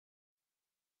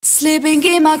Sleeping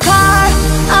in my car,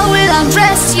 I will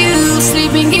undress you.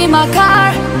 Sleeping in my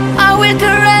car, I will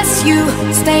caress you.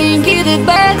 Staying in the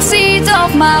backseat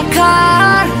of my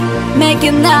car,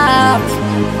 making up.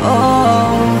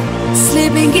 Oh,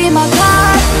 sleeping in my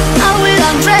car, I will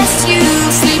undress you.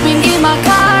 Sleeping in my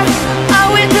car,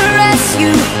 I will caress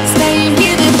you. Staying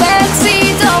in the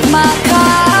backseat of my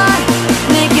car,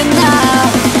 making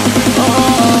up.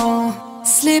 Oh,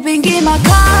 sleeping in my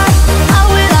car, I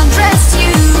will undress you.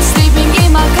 Sleeping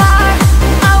in my car,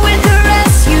 I will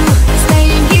caress you.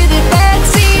 Staying in the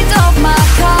backseat of my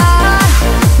car,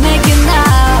 making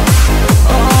up.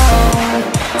 Oh,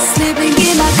 sleeping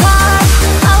in my car,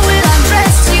 I will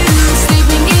undress you.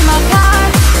 Sleeping in my car,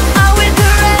 I will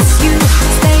caress you.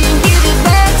 Staying in the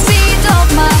backseat of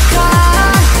my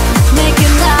car,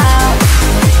 making up.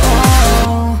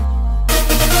 Oh.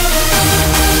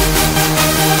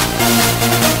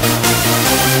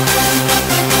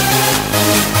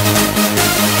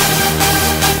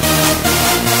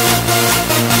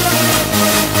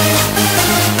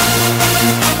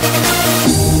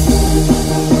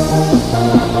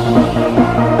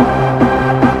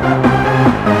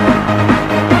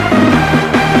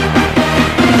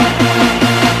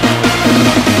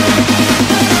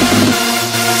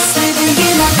 Sleeping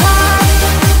in my car,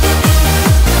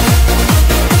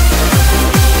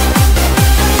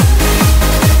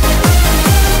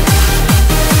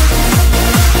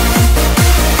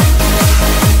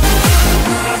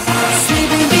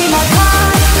 sleeping in my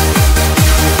car,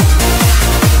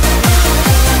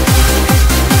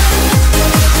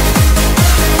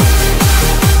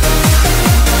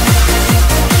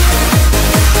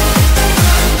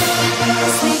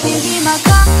 sleeping in my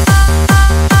car.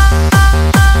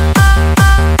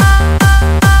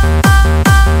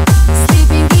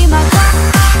 Sleeping in my car.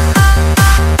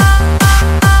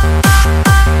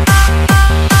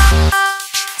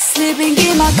 Sleeping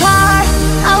in my car,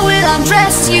 I will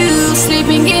undress you.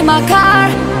 Sleeping in my car,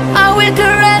 I will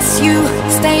caress you.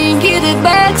 Staying in the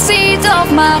backseat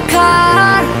of my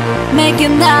car,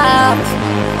 making up.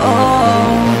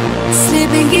 Oh,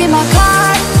 sleeping in my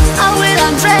car, I will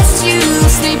undress you.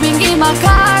 Sleeping in my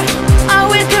car, I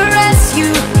will caress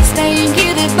you. Staying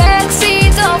in the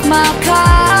backseat of my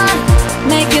car,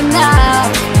 making up.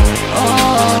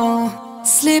 Oh,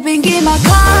 sleeping in my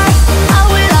car.